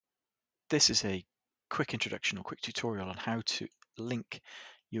This is a quick introduction or quick tutorial on how to link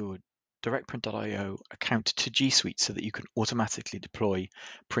your directprint.io account to G Suite so that you can automatically deploy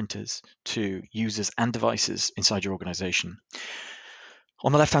printers to users and devices inside your organization.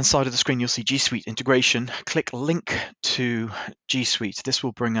 On the left-hand side of the screen, you'll see G Suite integration. Click Link to G Suite. This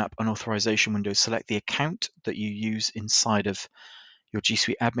will bring up an authorization window. Select the account that you use inside of your G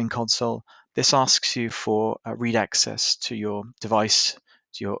Suite admin console. This asks you for read access to your device,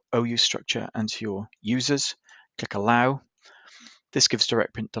 to your OU structure, and to your users. Click Allow. This gives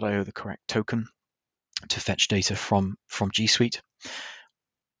directprint.io the correct token to fetch data from G Suite.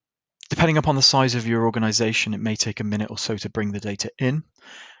 Depending upon the size of your organization, it may take a minute or so to bring the data in.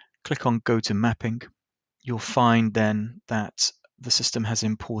 Click on Go to Mapping. You'll find then that the system has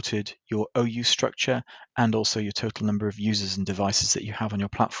imported your OU structure and also your total number of users and devices that you have on your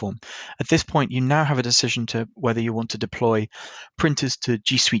platform. At this point, you now have a decision to whether you want to deploy printers to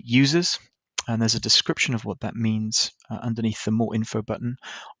G Suite users, and there's a description of what that means underneath the More Info button,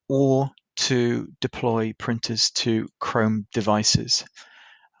 or to deploy printers to Chrome devices.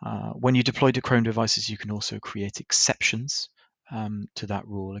 When you deploy to Chrome devices, you can also create exceptions to that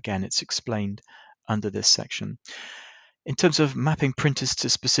rule. Again, it's explained under this section. In terms of mapping printers to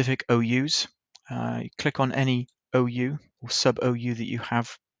specific OUs, you click on any OU or sub-OU that you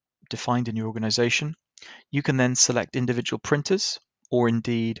have defined in your organization. You can then select individual printers or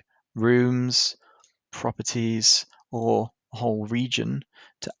indeed rooms, properties, or a whole region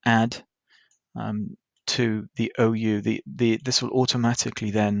to add to the OU. This will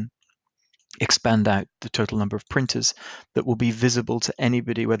automatically then expand out the total number of printers that will be visible to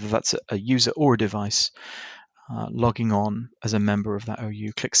anybody, whether that's a user or a device, logging on as a member of that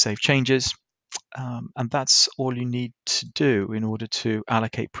OU. Click Save Changes, and that's all you need to do in order to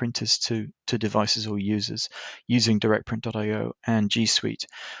allocate printers to devices or users using directprint.io and G Suite.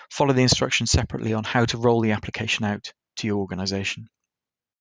 Follow the instructions separately on how to roll the application out to your organization.